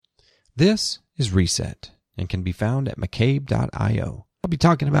This is Reset and can be found at mccabe.io. I'll be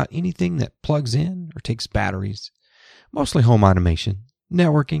talking about anything that plugs in or takes batteries, mostly home automation,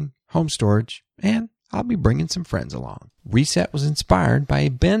 networking, home storage, and I'll be bringing some friends along. Reset was inspired by a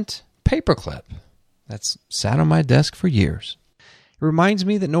bent paperclip that's sat on my desk for years. It reminds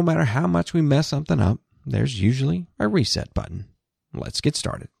me that no matter how much we mess something up, there's usually a reset button. Let's get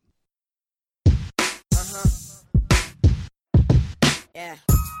started. Yeah.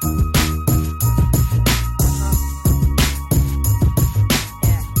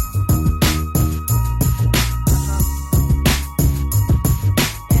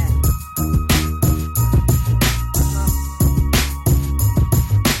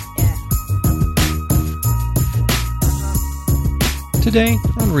 Today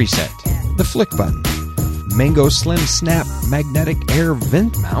on Reset, the Flic Button, Mango Slim Snap Magnetic Air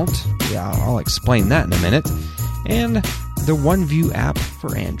Vent Mount, yeah, I'll explain that in a minute, and the OneView app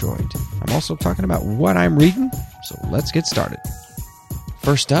for Android. I'm also talking about what I'm reading, so let's get started.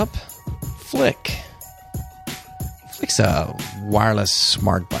 First up, Flic. Flic's a wireless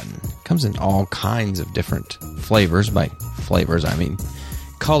smart button. Comes in all kinds of different flavors. By flavors, I mean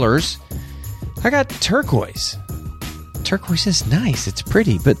colors. I got turquoise. Turquoise is nice, it's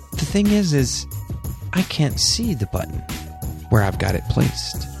pretty, but the thing is I can't see the button where I've got it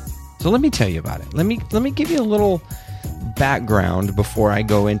placed. So let me tell you about it. Let me give you a little background before I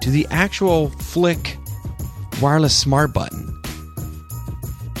go into the actual Flic wireless smart button.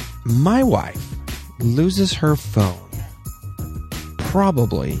 My wife loses her phone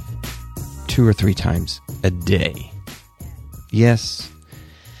probably 2 or 3 times a day. Yes,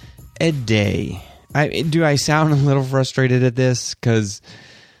 a day. Do I sound a little frustrated at this? Because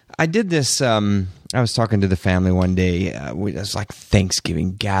I did this, I was talking to the family one day, it was like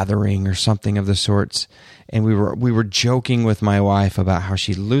Thanksgiving gathering or something of the sorts, and we were joking with my wife about how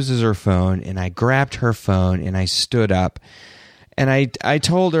she loses her phone, and I grabbed her phone, and I stood up, and I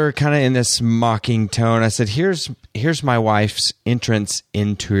told her kind of in this mocking tone, I said, here's my wife's entrance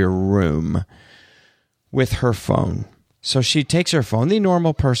into your room with her phone. So she takes her phone. The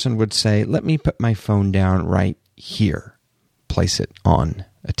normal person would say, let me put my phone down right here. Place it on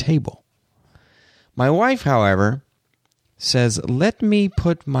a table. My wife, however, says, let me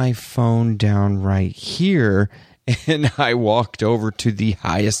put my phone down right here. And I walked over to the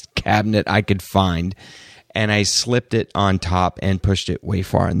highest cabinet I could find, and I slipped it on top and pushed it way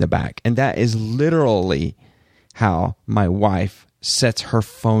far in the back. And that is literally how my wife sets her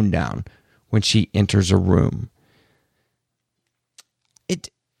phone down when she enters a room.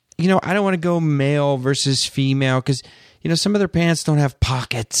 I don't want to go male versus female because, some of their pants don't have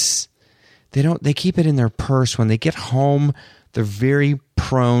pockets. They keep it in their purse. When they get home, they're very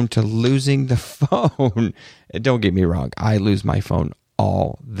prone to losing the phone. Don't get me wrong. I lose my phone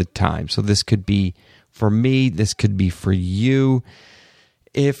all the time. So this could be for me. This could be for you.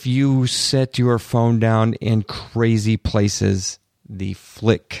 If you set your phone down in crazy places, the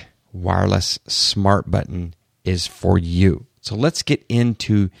Flic wireless smart button is for you. So let's get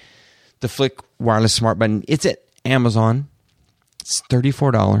into the Flic wireless smart button. It's at Amazon. It's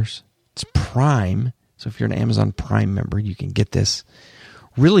 $34. It's Prime. So if you're an Amazon Prime member, you can get this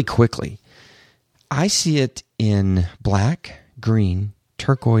really quickly. I see it in black, green,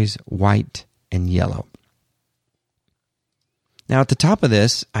 turquoise, white, and yellow. Now at the top of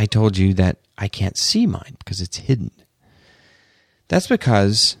this, I told you that I can't see mine because it's hidden. That's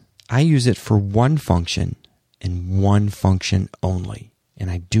because I use it for one function and one function only.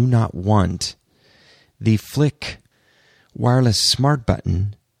 And I do not want the Flic wireless smart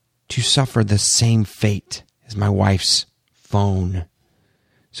button to suffer the same fate as my wife's phone.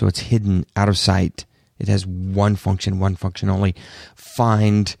 So it's hidden, out of sight. It has one function only.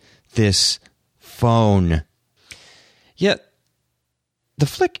 Find this phone. Yet, the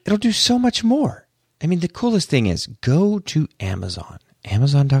Flic, it'll do so much more. I mean, the coolest thing is go to Amazon,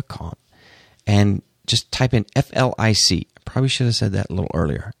 Amazon.com, and just type in FLIC. I probably should have said that a little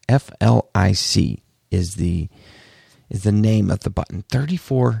earlier. FLIC is the name of the button.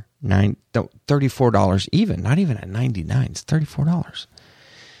 $34 even, not even at $99. It's $34.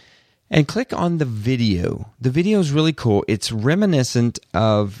 And click on the video. The video is really cool. It's reminiscent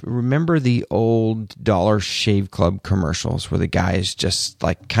of, remember the old Dollar Shave Club commercials where the guy is just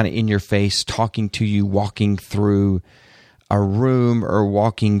like kind of in your face talking to you, walking through a room or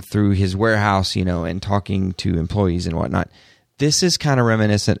walking through his warehouse, and talking to employees and whatnot. This is kind of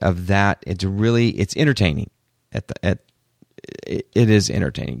reminiscent of that. It's entertaining. It is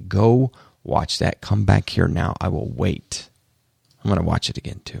entertaining. Go watch that. Come back here now. I will wait. I'm going to watch it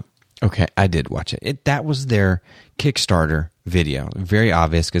again too. Okay, I did watch it. That was their Kickstarter video. Very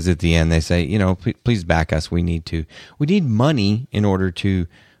obvious because at the end they say, please back us. We need money in order to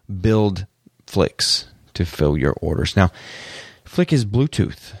build Flics to fill your orders. Now, Flic is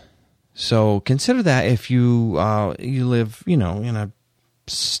Bluetooth, so consider that if you live, in a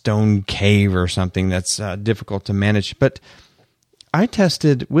stone cave or something that's difficult to manage. But I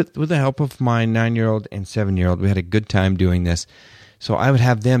tested with the help of my 9-year-old and 7-year-old. We had a good time doing this. So I would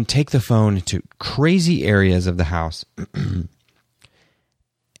have them take the phone to crazy areas of the house,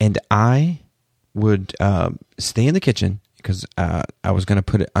 and I would stay in the kitchen because I was going to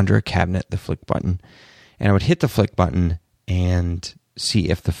put it under a cabinet, the Flic button, and I would hit the Flic button and see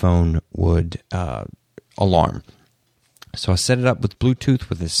if the phone would alarm. So I set it up with Bluetooth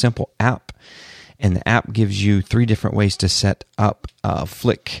with a simple app, and the app gives you 3 different ways to set up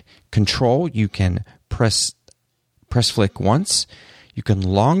Flic control. You can press Flic once, you can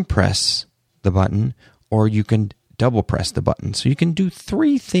long press the button, or you can double press the button. So you can do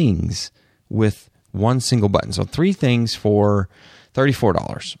 3 things with one single button. So 3 things for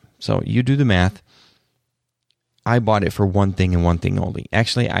 $34. So you do the math. I bought it for one thing and one thing only.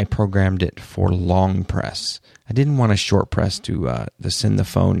 Actually, I programmed it for long press. I didn't want a short press to send the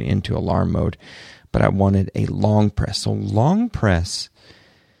phone into alarm mode, but I wanted a long press. So long press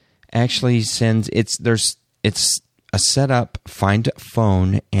actually sends it's a setup, find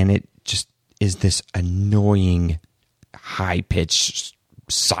phone, and it just is this annoying high-pitched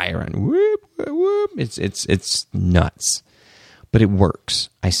siren. Whoop, whoop. It's nuts. But it works.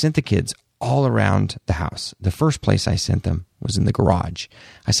 I sent the kids all around the house. The first place I sent them was in the garage.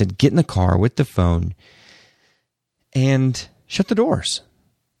 I said, get in the car with the phone and shut the doors.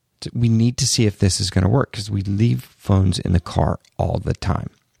 We need to see if this is going to work because we leave phones in the car all the time.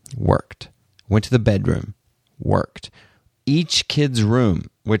 Worked. Went to the bedroom. Worked. Each kid's room,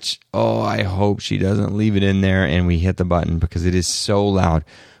 which, I hope she doesn't leave it in there and we hit the button because it is so loud.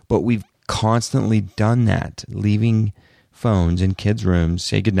 But we've constantly done that, leaving phones in kids' rooms,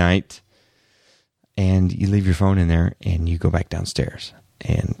 say goodnight, and you leave your phone in there and you go back downstairs.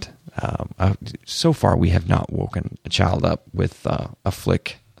 And so far we have not woken a child up with a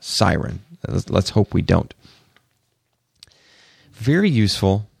Flic siren. Let's hope we don't. Very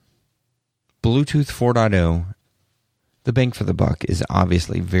useful. Bluetooth 4.0, the bang for the buck is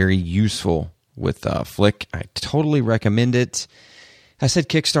obviously very useful with Flic. I totally recommend it. I said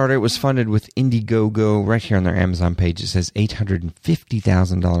Kickstarter. It was funded with Indiegogo. Right here on their Amazon page, it says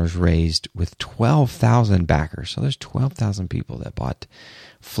 $850,000 raised with 12,000 backers. So there's 12,000 people that bought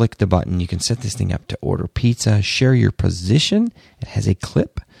Flic the button. You can set this thing up to order pizza, share your position. It has a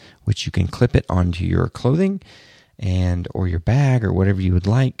clip, which you can clip it onto your clothing or your bag or whatever you would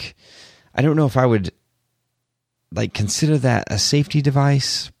like. I don't know if I would consider that a safety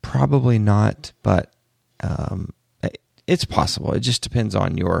device. Probably not, but it's possible. It just depends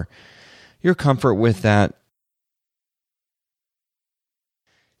on your comfort with that.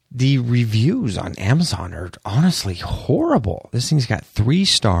 The reviews on Amazon are honestly horrible. This thing's got 3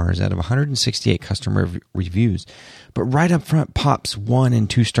 stars out of 168 customer reviews, but right up front pops 1 and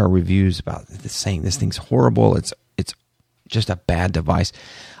 2 star reviews about this, saying this thing's horrible. It's just a bad device.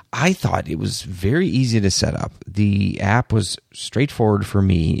 I thought it was very easy to set up. The app was straightforward for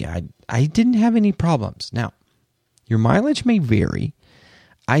me. I didn't have any problems. Now, your mileage may vary.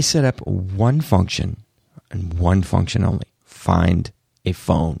 I set up one function and one function only. Find a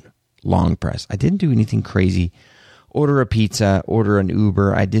phone. Long press. I didn't do anything crazy. Order a pizza, order an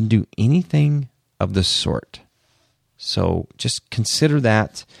Uber. I didn't do anything of the sort. So just consider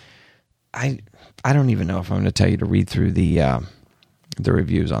that. I don't even know if I'm going to tell you to read through the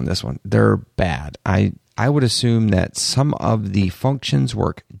reviews on this one. They're bad. I would assume that some of the functions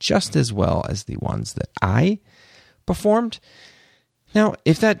work just as well as the ones that I performed. Now,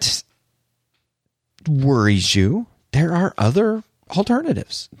 if that worries you, there are other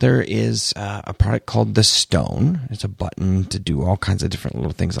alternatives. There is a product called the Stone. It's a button to do all kinds of different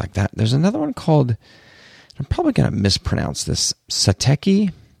little things like that. There's another one called, I'm probably going to mispronounce this,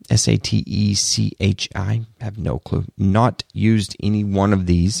 Sateki, Sateci. I have no clue. Not used any one of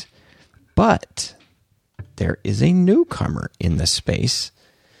these, but there is a newcomer in the space.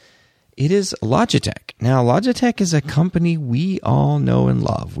 It is Logitech. Now, Logitech is a company we all know and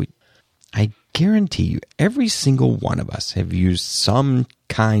love. I guarantee you, every single one of us have used some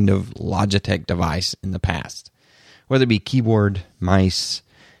kind of Logitech device in the past, whether it be keyboard, mice,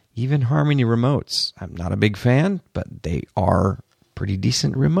 even Harmony remotes. I'm not a big fan, but they are pretty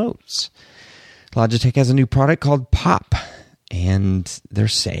decent remotes. Logitech has a new product called Pop, and they're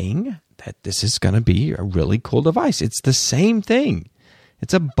saying that this is going to be a really cool device. It's the same thing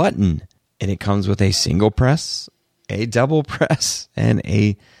It's a button, and it comes with a single press, a double press, and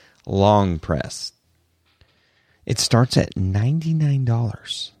a long press. It starts at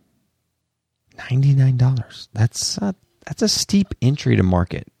 $99. $99. That's a steep entry to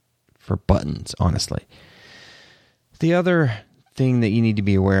market for buttons, honestly. The other thing that you need to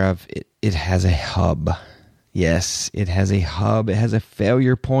be aware of, it has a hub. Yes, it has a hub. It has a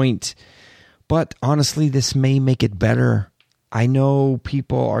failure point. But honestly, this may make it better. I know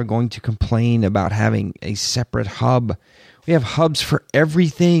people are going to complain about having a separate hub. We have hubs for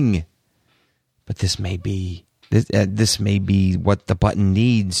everything. But this may be what the button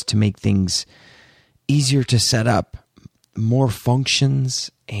needs to make things easier to set up, more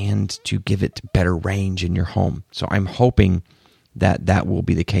functions, and to give it better range in your home. So I'm hoping that will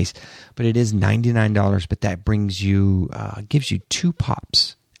be the case. But it is $99, but that gives you 2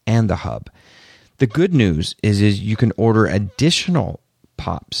 pops and the hub. The good news is you can order additional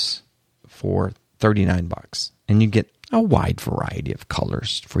pops for $39, and you get a wide variety of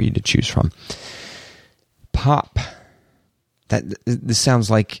colors for you to choose from. Pop. This sounds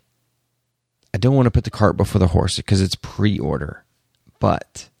like, I don't want to put the cart before the horse because it's pre-order,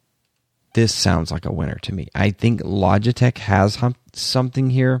 but this sounds like a winner to me. I think Logitech has something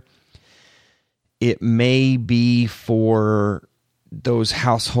here. It may be for those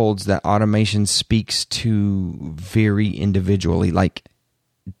households that automation speaks to very individually, like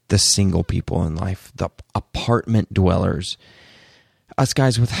the single people in life, the apartment dwellers, us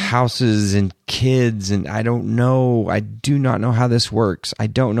guys with houses and kids, and I do not know how this works. I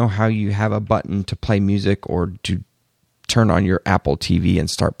don't know how you have a button to play music or to turn on your Apple TV and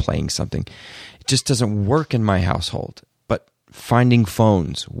start playing something. It just doesn't work in my household, but finding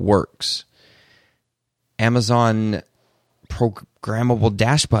phones works. Amazon programmable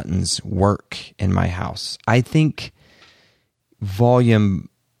dash buttons work in my house. I think volume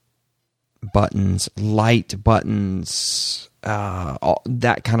buttons, light buttons,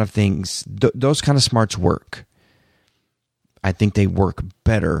 that kind of things, those kind of smarts work. I think they work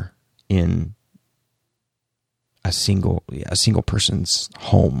better in a single person's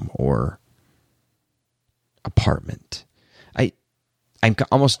home or apartment. I'm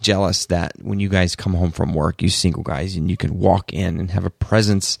almost jealous that when you guys come home from work, you single guys, and you can walk in and have a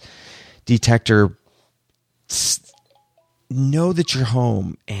presence detector know that you're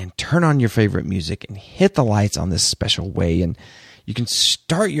home and turn on your favorite music and hit the lights on this special way, and you can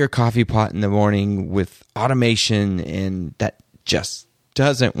start your coffee pot in the morning with automation, and that just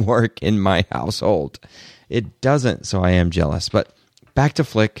doesn't work in my household. It doesn't, so I am jealous. But back to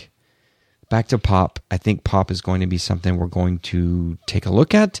Flic. Back to Pop. I think Pop is going to be something we're going to take a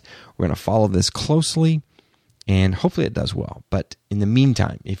look at. We're going to follow this closely, and hopefully it does well. But in the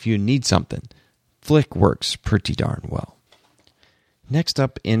meantime, if you need something, Flic works pretty darn well. Next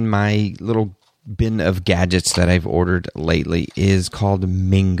up in my little bin of gadgets that I've ordered lately is called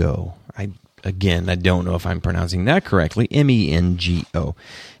Mengo. I don't know if I'm pronouncing that correctly. Mengo.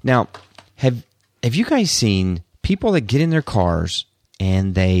 Now, have you guys seen people that get in their cars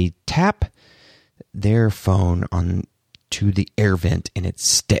and they tap their phone on to the air vent and it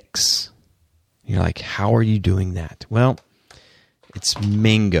sticks? You're like, how are you doing that? Well, it's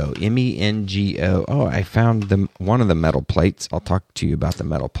Mengo, Mengo. Oh, I found one of the metal plates. I'll talk to you about the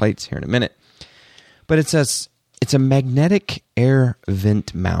metal plates here in a minute. But it's a magnetic air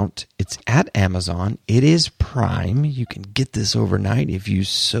vent mount. It's at Amazon. It is Prime. You can get this overnight if you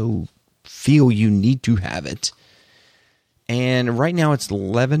so feel you need to have it. And right now it's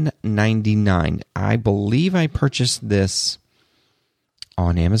 $11.99. I believe I purchased this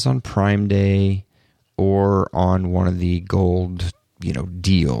on Amazon Prime Day or on one of the gold,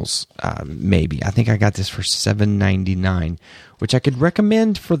 deals. Maybe. I think I got this for $7.99, which I could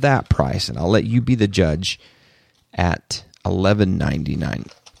recommend for that price, and I'll let you be the judge at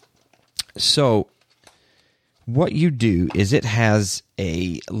 $11.99. So what you do is it has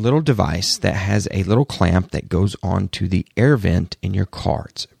a little device that has a little clamp that goes onto the air vent in your car.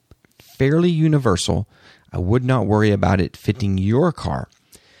 It's fairly universal. I would not worry about it fitting your car.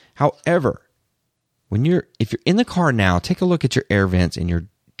 However, if you're in the car now, take a look at your air vents and you're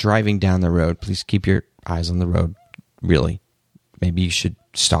driving down the road. Please keep your eyes on the road, really. Maybe you should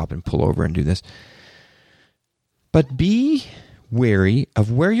stop and pull over and do this. But be wary of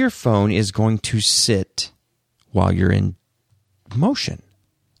where your phone is going to sit while you're in motion.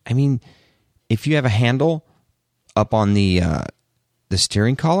 I mean, if you have a handle up on the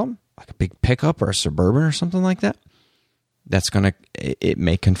steering column, like a big pickup or a Suburban or something like that, it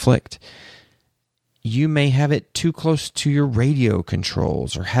may conflict. You may have it too close to your radio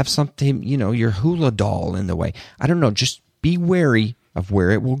controls or have something, your hula doll in the way. I don't know. Just be wary of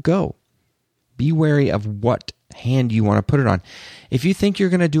where it will go. Be wary of what hand you want to put it on. If you think you're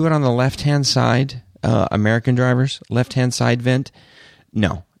going to do it on the left-hand side, American drivers, left-hand side vent,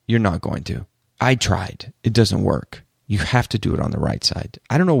 no, you're not going to. I tried. It doesn't work. You have to do it on the right side.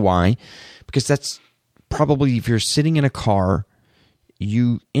 I don't know why, because that's probably, if you're sitting in a car,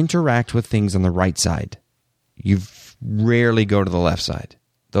 you interact with things on the right side. You rarely go to the left side.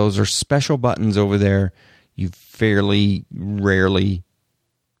 Those are special buttons over there. You fairly rarely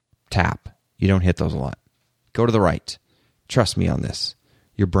tap. You don't hit those a lot. Go to the right. Trust me on this.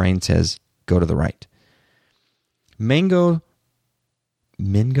 Your brain says go to the right. Mingo.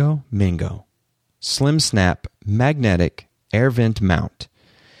 Slim Snap Magnetic Air Vent Mount.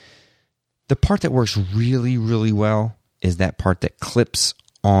 The part that works really, really well is that part that clips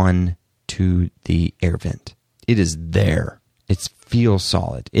on to the air vent. It is there. It feels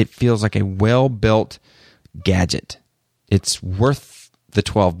solid. It feels like a well-built gadget. It's worth the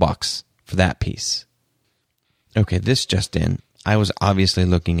 $12 for that piece. Okay, this just in. I was obviously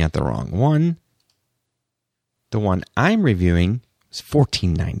looking at the wrong one. The one I'm reviewing is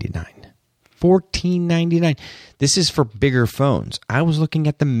 $14.99. $14.99. This is for bigger phones. I was looking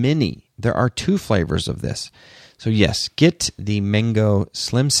at the mini. There are 2 flavors of this. So yes, get the Mango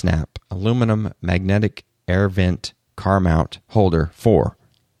Slim Snap aluminum magnetic air vent car mount holder for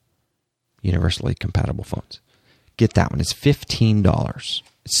universally compatible phones. Get that one. It's $15.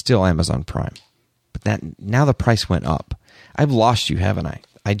 It's still Amazon Prime. But that now the price went up. I've lost you, haven't I?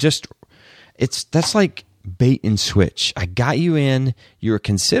 That's like bait and switch. I got you in, you were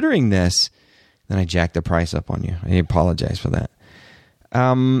considering this, then I jacked the price up on you. I apologize for that.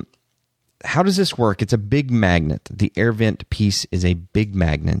 How does this work? It's a big magnet. The air vent piece is a big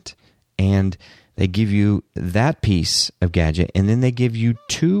magnet, and they give you that piece of gadget, and then they give you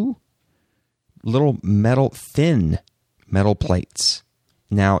 2 little thin metal plates.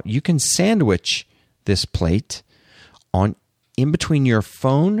 Now, you can sandwich this plate in between your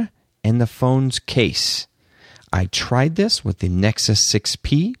phone and the phone's case. I tried this with the Nexus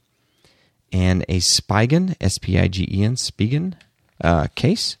 6P and a Spigen, S-P-I-G-E-N, Spigen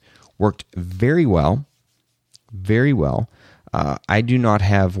case. Worked very well. Very well. I do not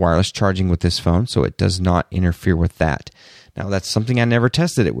have wireless charging with this phone, so it does not interfere with that. Now, that's something I never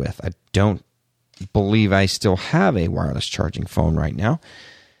tested it with. I don't believe I still have a wireless charging phone right now.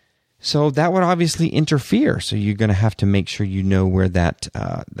 So that would obviously interfere. So you're going to have to make sure you know where that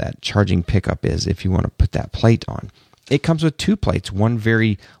charging pickup is if you want to put that plate on. It comes with 2 plates, one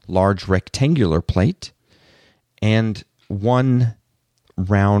very large rectangular plate and one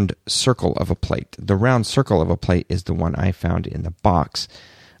round circle of a plate. The round circle of a plate is the one I found in the box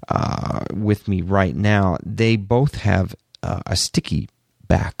with me right now. They both have a sticky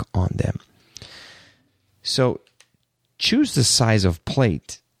back on them. So choose the size of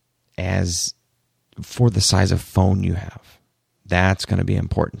plate as for the size of phone you have. That's going to be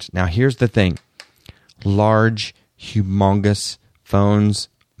important. Now, here's the thing. Large, humongous phones,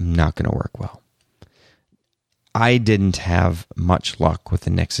 not going to work well. I didn't have much luck with the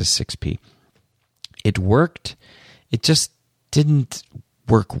Nexus 6P. It worked. It just didn't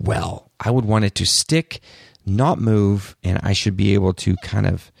work well. I would want it to stick, not move, and I should be able to kind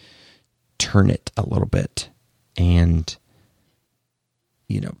of turn it a little bit and,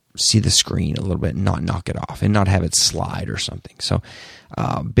 see the screen a little bit and not knock it off and not have it slide or something. So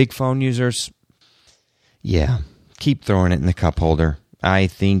big phone users, keep throwing it in the cup holder. I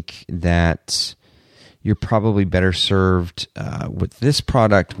think that you're probably better served with this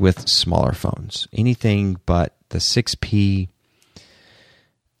product with smaller phones. Anything but the 6P,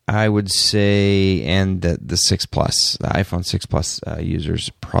 I would say, and the 6 Plus, the iPhone 6 Plus users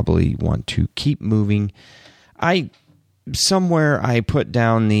probably want to keep moving. Somewhere I put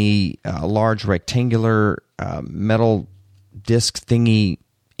down the large rectangular metal disc thingy,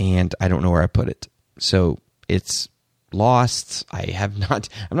 and I don't know where I put it. So it's lost. I'm not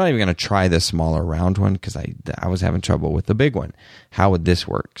even going to try the smaller round one because I was having trouble with the big one. How would this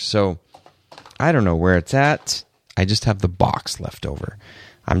work? So I don't know where it's at. I just have the box left over.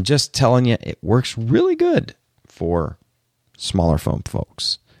 I'm just telling you, it works really good for smaller phone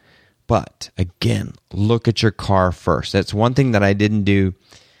folks. But again, look at your car first. That's one thing that I didn't do,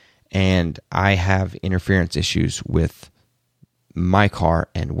 and I have interference issues with my car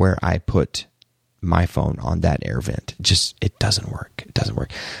and where I put my phone on that air vent. It doesn't work. It doesn't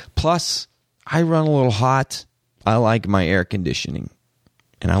work. Plus, I run a little hot. I like my air conditioning,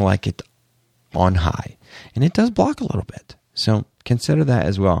 and I like it on high. And it does block a little bit. So consider that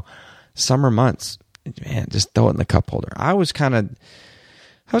as well. Summer months, man, just throw it in the cup holder. I was kind of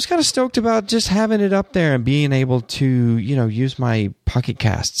I was kind of stoked about just having it up there and being able to, use my Pocket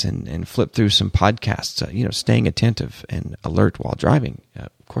Casts and flip through some podcasts, staying attentive and alert while driving.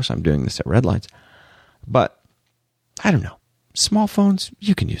 Of course, I'm doing this at red lights. But, I don't know. Small phones,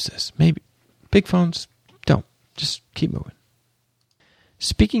 you can use this. Maybe. Big phones, don't. Just keep moving.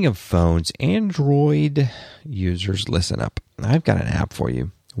 Speaking of phones, Android users, listen up. I've got an app for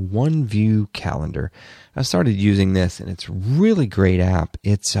you. OneView Calendar. I started using this, and it's a really great app.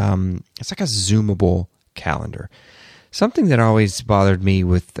 It's like a zoomable calendar. Something that always bothered me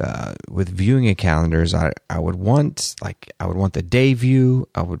with viewing a calendar is I would want the day view,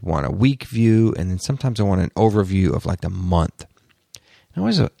 I would want a week view, and then sometimes I want an overview of like the month. And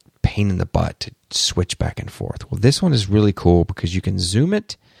always a pain in the butt to switch back and forth. Well, this one is really cool because you can zoom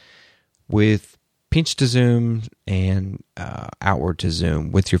it with pinch to zoom and outward to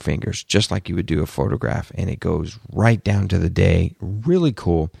zoom with your fingers, just like you would do a photograph, and it goes right down to the day. Really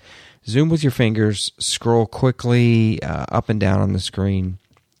cool. Zoom with your fingers, scroll quickly up and down on the screen,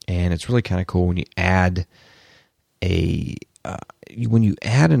 and it's really kind of cool when you add an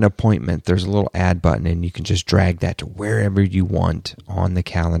appointment. There's a little add button, and you can just drag that to wherever you want on the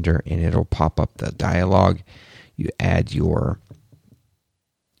calendar, and it'll pop up the dialogue. You add your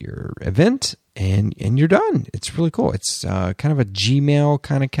event, and you're done. It's really cool. It's kind of a Gmail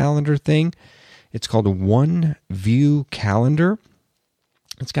kind of calendar thing. It's called OneView Calendar.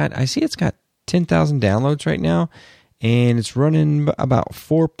 It's got 10,000 downloads right now, and it's running about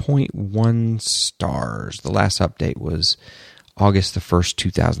 4.1 stars. The last update was August the 1st,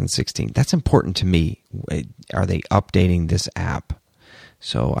 2016. That's important to me. Are they updating this app?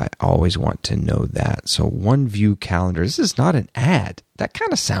 So I always want to know that. So OneView Calendar. This is not an ad. That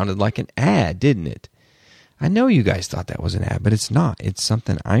kind of sounded like an ad, didn't it? I know you guys thought that was an ad, but it's not. It's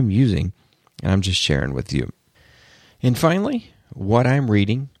something I'm using, and I'm just sharing with you. And finally, what I'm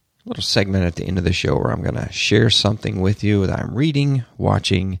reading. A little segment at the end of the show where I'm going to share something with you that I'm reading,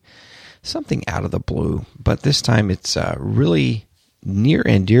 watching, something out of the blue. But this time it's really near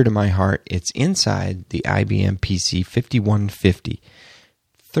and dear to my heart. It's inside the IBM PC 5150.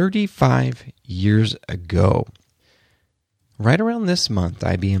 35 years ago. Right around this month,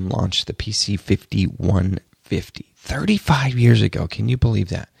 IBM launched the PC 5150. 35 years ago. Can you believe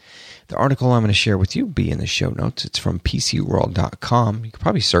that? The article I'm going to share with you will be in the show notes. It's from PCWorld.com. You could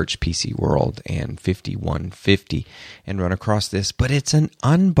probably search PC World and 5150 and run across this, but it's an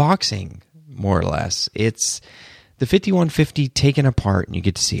unboxing, more or less. It's the 5150 taken apart, and you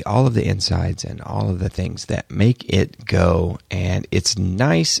get to see all of the insides and all of the things that make it go. And it's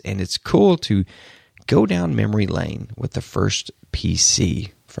nice and it's cool to go down memory lane with the first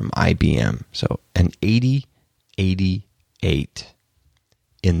PC from IBM. So an 8088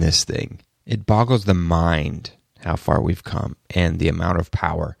 in this thing. It boggles the mind how far we've come and the amount of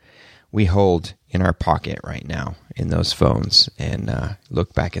power we hold in our pocket right now in those phones. And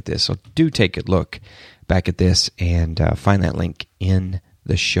look back at this. So do take a look back at this and find that link in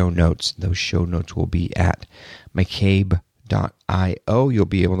the show notes. Those show notes will be at mccabe.io. You'll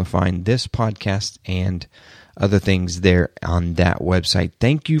be able to find this podcast and other things there on that website.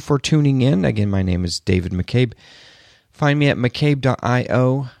 Thank you for tuning in. Again, my name is David McCabe. Find me at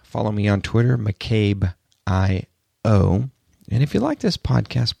mccabe.io. Follow me on Twitter, mccabe.io. And if you like this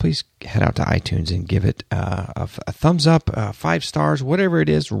podcast, please head out to iTunes and give it a thumbs up, 5 stars, whatever it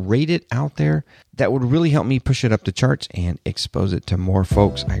is. Rate it out there. That would really help me push it up the charts and expose it to more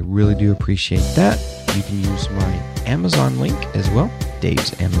folks. I really do appreciate that. You can use my Amazon link as well,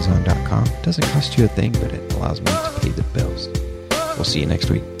 davesamazon.com. Doesn't cost you a thing, but it allows me to pay the bills. We'll see you next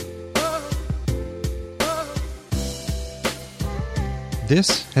week.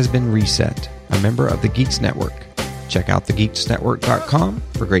 This has been Reset, a member of the Geeks Network. Check out thegeeksnetwork.com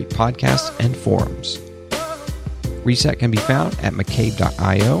for great podcasts and forums. Reset can be found at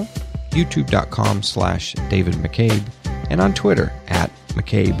mccabe.io, youtube.com/DavidMcCabe, and on Twitter at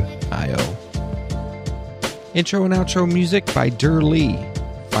McCabe.io. Intro and outro music by Durlee.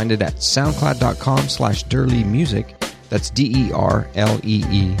 Find it at soundcloud.com/DurleeMusic. That's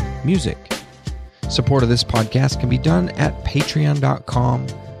DERLEE music. Support of this podcast can be done at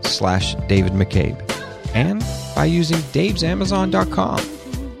patreon.com/DavidMcCabe and by using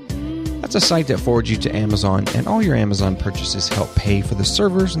davesamazon.com. That's a site that forwards you to Amazon, and all your Amazon purchases help pay for the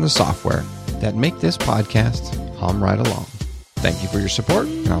servers and the software that make this podcast hum right along. Thank you for your support,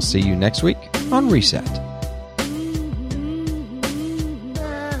 and I'll see you next week on Reset.